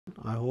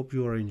I hope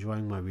you are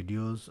enjoying my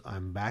videos.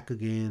 I'm back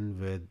again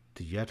with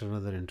yet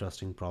another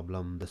interesting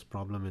problem. This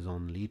problem is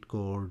on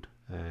LeetCode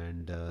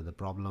and the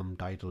problem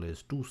title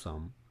is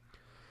TwoSum.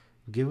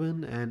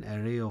 Given an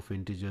array of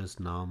integers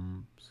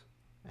nums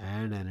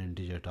and an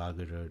integer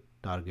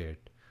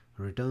target,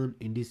 return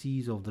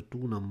indices of the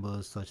two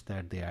numbers such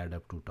that they add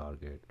up to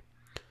target.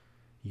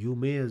 You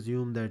may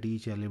assume that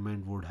each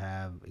element would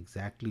have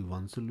exactly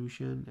one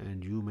solution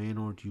and you may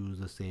not use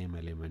the same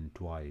element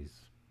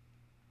twice.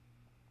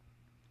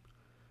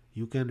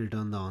 You can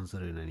return the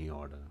answer in any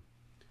order.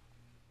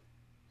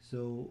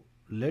 So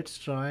let's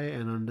try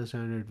and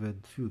understand it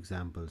with few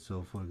examples.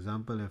 So for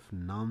example, if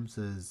nums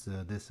is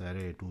this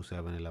array 2,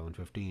 7, 11,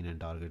 15 and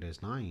target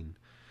is 9,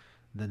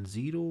 then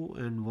 0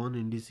 and 1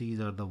 indices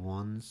are the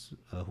ones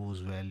whose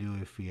value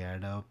if we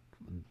add up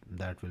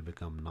that will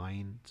become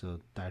 9. So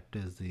that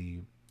is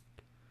the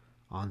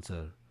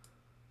answer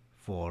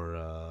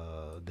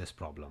for this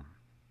problem.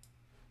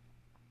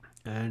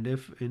 And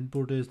if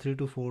input is 3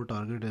 to 4,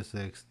 target is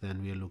 6,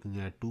 then we are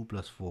looking at 2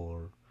 plus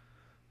 4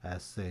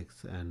 as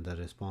 6, and the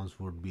response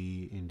would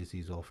be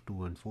indices of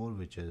 2 and 4,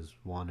 which is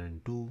 1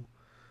 and 2.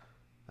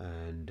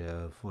 And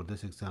for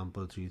this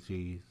example, 3,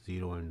 3,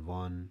 0 and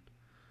 1.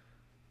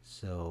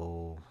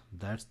 So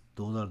those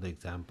are the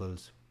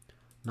examples.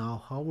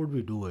 Now how would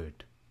we do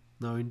it?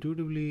 Now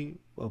intuitively,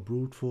 a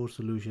brute force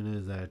solution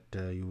is that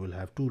you will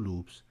have two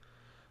loops.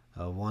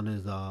 One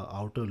is the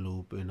outer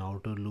loop. In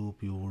outer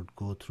loop you would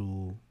go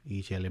through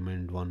each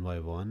element one by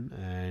one,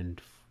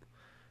 and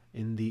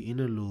in the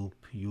inner loop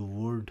you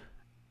would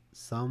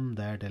sum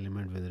that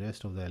element with the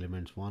rest of the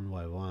elements one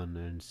by one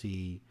and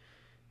see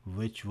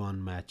which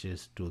one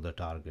matches to the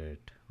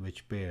target,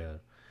 which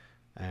pair,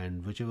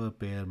 and whichever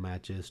pair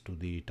matches to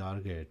the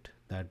target,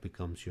 that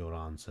becomes your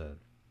answer.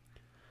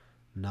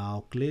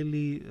 Now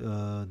clearly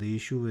the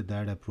issue with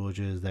that approach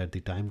is that the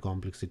time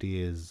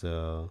complexity is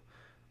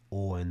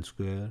O(n)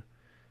 square,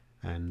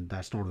 and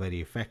that's not very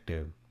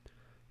effective.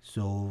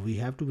 So we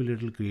have to be a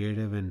little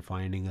creative in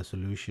finding a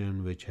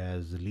solution which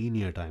has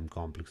linear time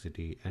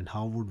complexity. And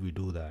how would we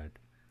do that?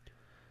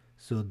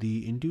 So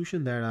the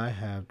intuition that I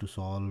have to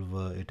solve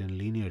it in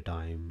linear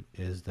time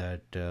is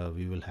that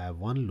we will have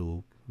one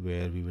loop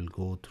where we will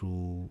go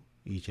through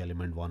each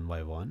element one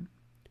by one.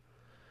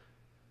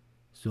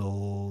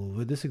 So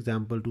with this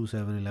example 2,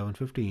 7, 11,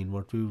 15,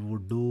 what we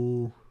would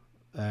do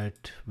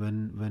at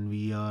when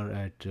we are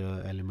at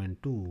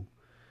element 2,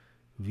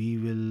 we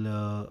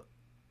will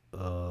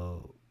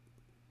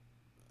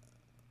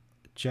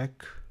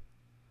check,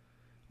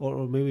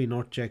 or maybe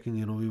not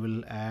checking, we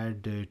will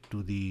add it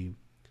to the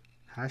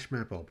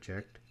HashMap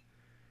object,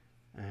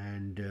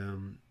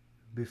 and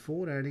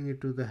before adding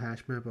it to the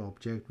HashMap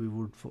object we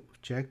would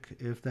check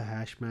if the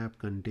HashMap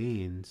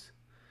contains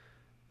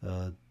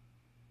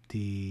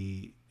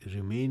the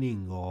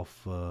remaining of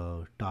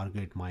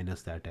target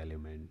minus that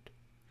element.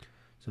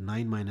 So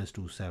 9 minus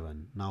 2,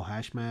 7. Now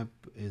HashMap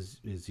is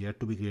yet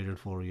to be created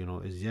for,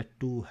 is yet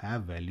to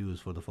have values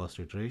for the first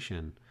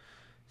iteration.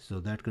 So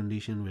that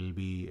condition will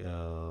be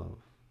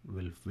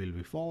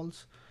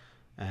false,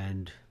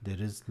 and there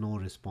is no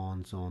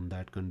response on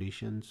that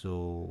condition.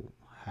 So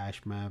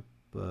HashMap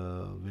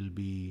will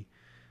be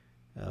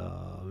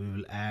we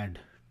will add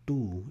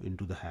 2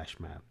 into the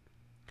HashMap.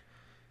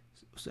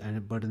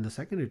 But in the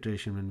second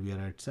iteration, when we are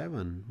at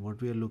 7,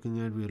 what we are looking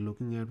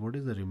at what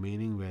is the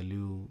remaining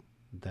value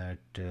that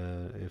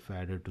if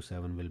added to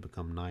 7 will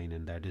become 9,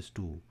 and that is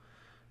 2.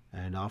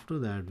 And after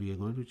that we are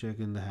going to check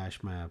in the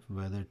HashMap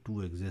whether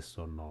 2 exists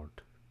or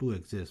not. 2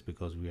 exists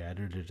because we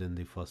added it in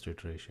the first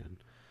iteration.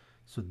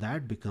 So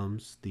that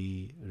becomes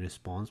the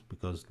response,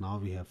 because now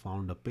we have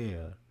found a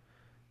pair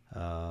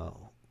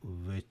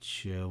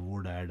which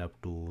would add up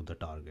to the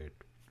target.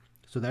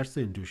 So that's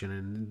the intuition,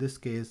 and in this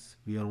case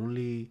we are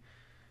only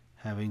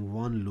having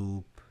one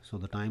loop, so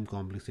the time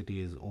complexity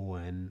is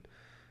O(n),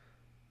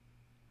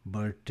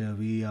 but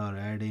we are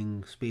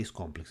adding space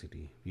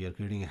complexity. We are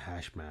creating a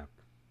hash map.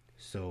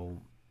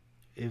 So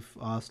if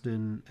asked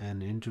in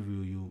an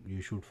interview,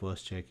 you should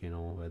first check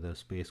whether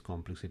space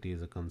complexity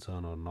is a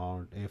concern or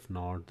not. If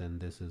not, then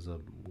this is a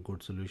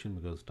good solution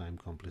because time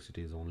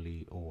complexity is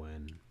only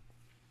O(n).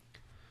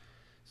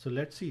 So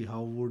let's see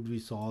how would we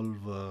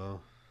solve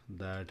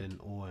that in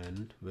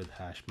O(n) with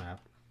HashMap.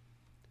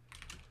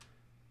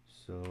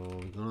 So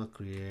we're gonna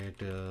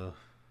create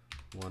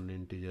one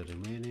integer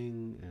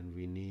remaining, and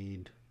we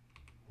need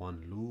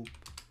one loop.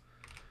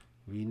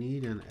 We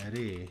need an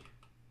array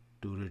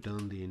to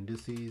return the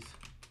indices.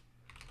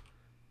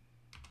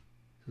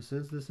 So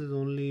since this is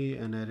only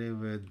an array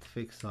with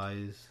fixed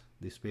size,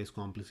 the space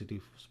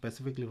complexity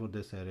specifically for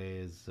this array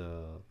is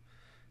a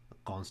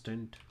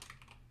constant.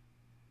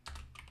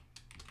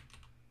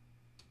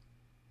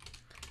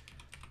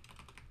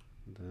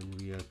 Then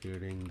we are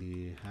creating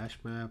the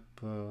HashMap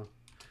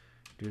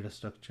data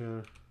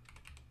structure.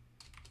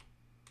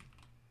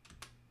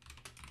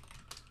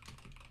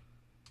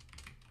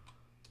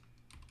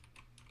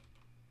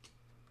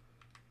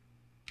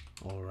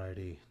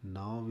 Alrighty,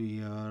 now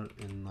we are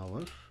in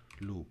our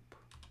loop.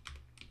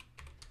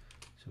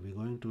 So we're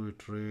going to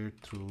iterate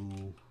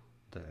through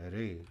the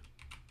array,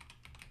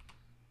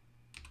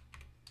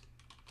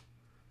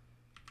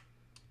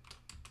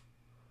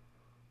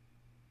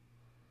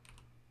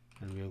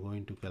 and we are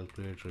going to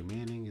calculate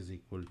remaining is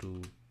equal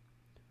to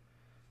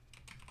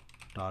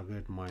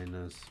target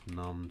minus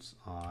nums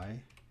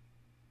I.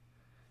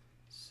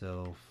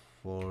 So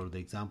for the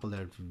example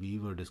that we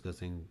were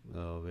discussing,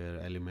 where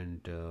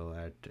element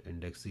at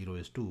index 0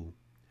 is 2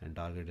 and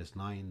target is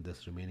 9,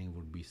 this remaining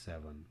would be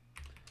 7.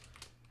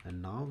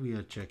 And now we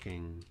are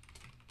checking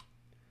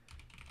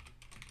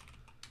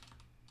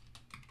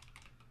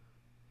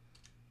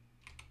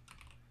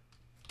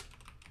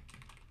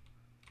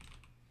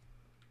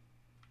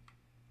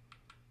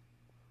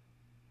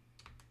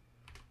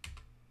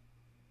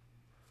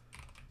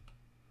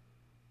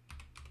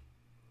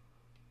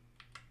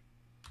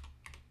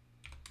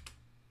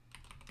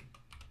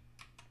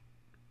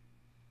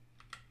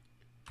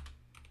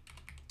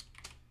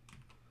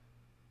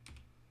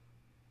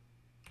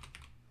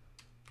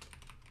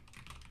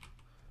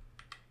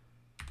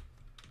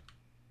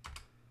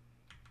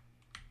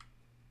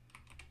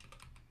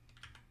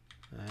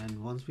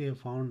and once we have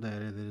found the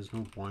array, there is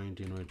no point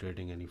in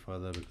iterating any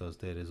further because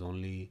there is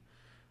only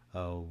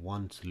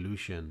one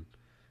solution.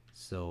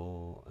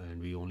 So,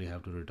 and we only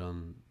have to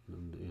return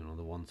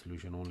the one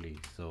solution only,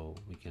 so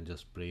we can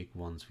just break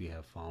once we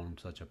have found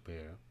such a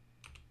pair.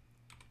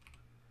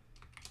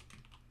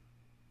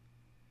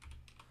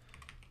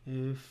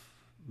 If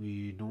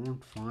we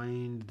don't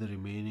find the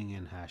remaining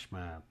in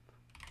HashMap,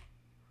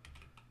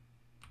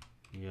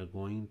 we are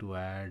going to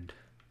add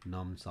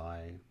nums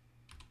I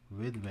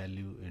with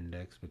value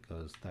index,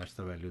 because that's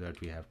the value that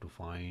we have to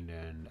find,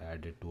 and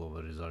add it to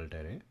our result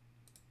array.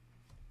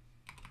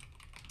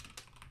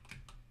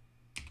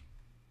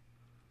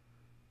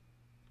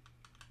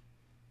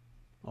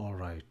 All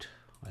right,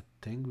 I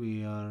think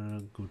we are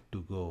good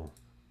to go.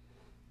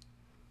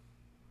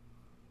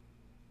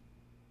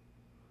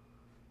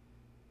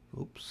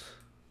 Oops.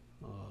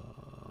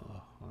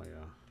 Oh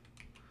yeah.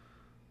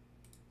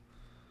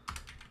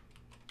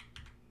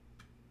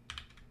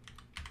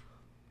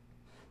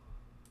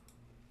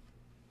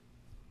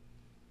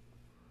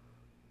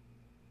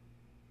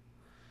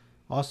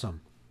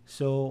 Awesome.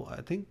 So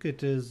I think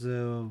it is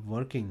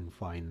working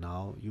fine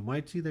now. You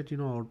might see that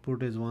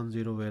output is 1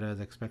 0, whereas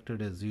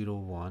expected is 0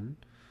 1.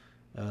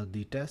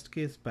 The test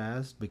case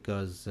passed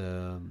because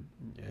the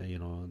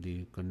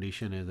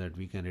condition is that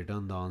we can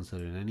return the answer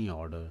in any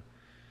order.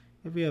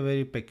 If we are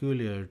very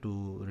peculiar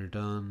to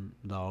return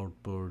the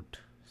output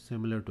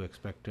similar to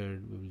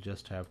expected, we will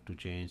just have to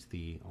change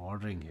the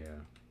ordering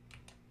here.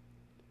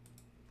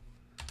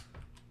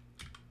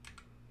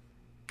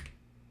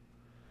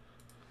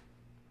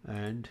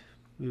 And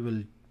we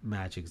will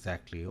match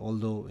exactly,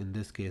 although in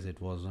this case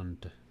it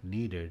wasn't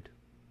needed.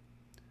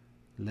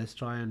 Let's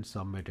try and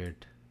submit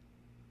it.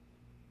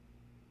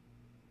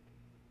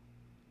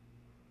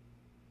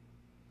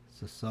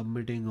 So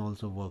submitting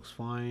also works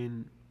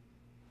fine,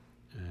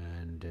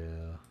 and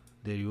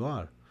there you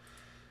are.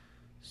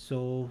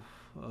 So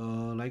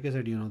like I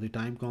said, the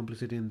time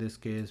complexity in this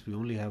case, we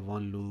only have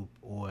one loop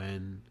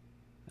on,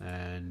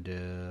 and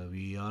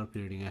we are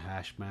creating a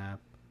hash map.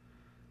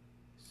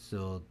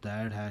 So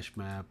that hash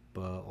map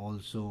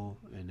also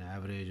in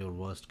average or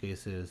worst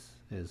cases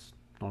is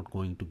not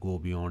going to go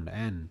beyond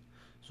n.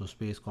 So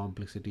space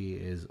complexity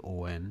is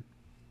on.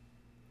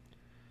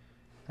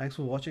 Thanks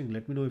for watching.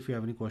 Let me know if you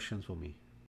have any questions for me.